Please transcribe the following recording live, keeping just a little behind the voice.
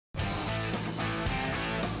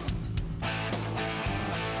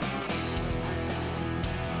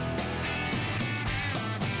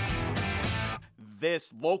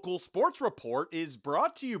This local sports report is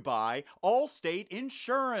brought to you by Allstate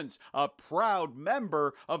Insurance, a proud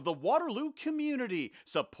member of the Waterloo community,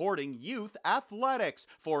 supporting youth athletics.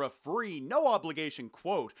 For a free, no-obligation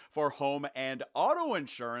quote for home and auto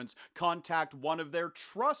insurance, contact one of their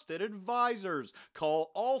trusted advisors.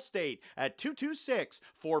 Call Allstate at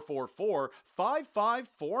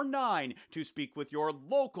 226-444-5549 to speak with your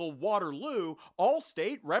local Waterloo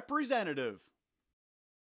Allstate representative.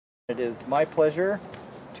 It is my pleasure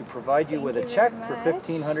to provide you with a check for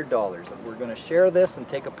 $1,500. We're going to share this and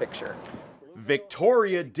take a picture.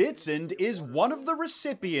 Victoria Ditzend is one of the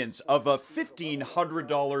recipients of a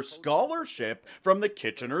 $1,500 scholarship from the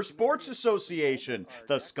Kitchener Sports Association.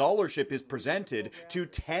 The scholarship is presented to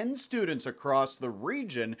 10 students across the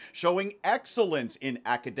region showing excellence in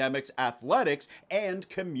academics, athletics, and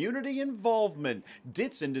community involvement.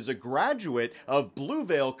 Ditzend is a graduate of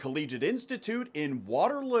Bluevale Collegiate Institute in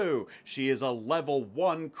Waterloo. She is a level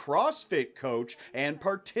 1 CrossFit coach and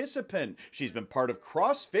participant. She's been part of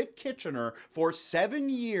CrossFit Kitchener for 7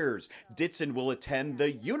 years. Ditzend will attend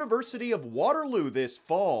the University of Waterloo this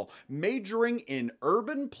fall, majoring in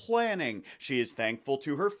urban planning. She is thankful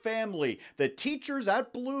to her family, the teachers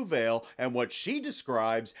at Bluevale, and what she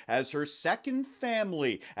describes as her second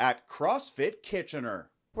family at CrossFit Kitchener.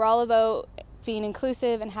 We're all about being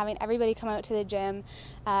inclusive and having everybody come out to the gym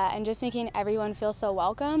and just making everyone feel so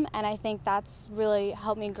welcome, and I think that's really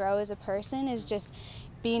helped me grow as a person, is just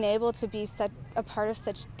being able to be such a part of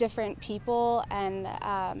such different people and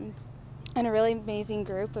a really amazing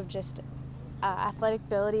group of just athletic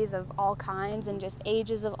abilities of all kinds and just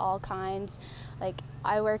ages of all kinds. Like,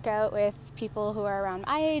 I work out with people who are around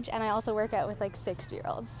my age, and I also work out with like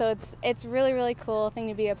 60-year-olds. So it's really, really cool thing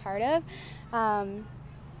to be a part of.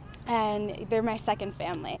 And they're my second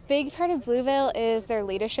family. Big part of Bluevale is their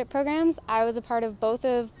leadership programs. I was a part of both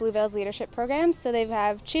of Bluevale's leadership programs. So they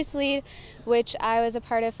have Choose to Lead, which I was a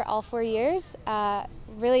part of for all 4 years.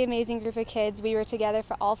 Really amazing group of kids. We were together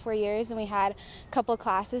for all 4 years, and we had a couple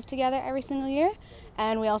classes together every single year.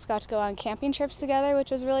 And we also got to go on camping trips together,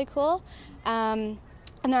 which was really cool. And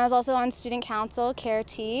then I was also on student council, Care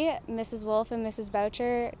T, Mrs. Wolf and Mrs.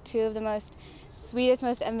 Boucher, two of the most sweetest,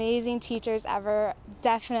 most amazing teachers ever.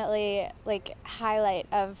 Definitely like highlight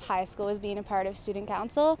of high school was being a part of student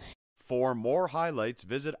council. For more highlights,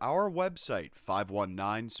 visit our website,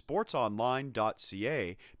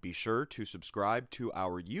 519sportsonline.ca. Be sure to subscribe to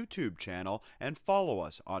our YouTube channel and follow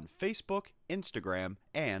us on Facebook, Instagram,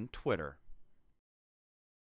 and Twitter.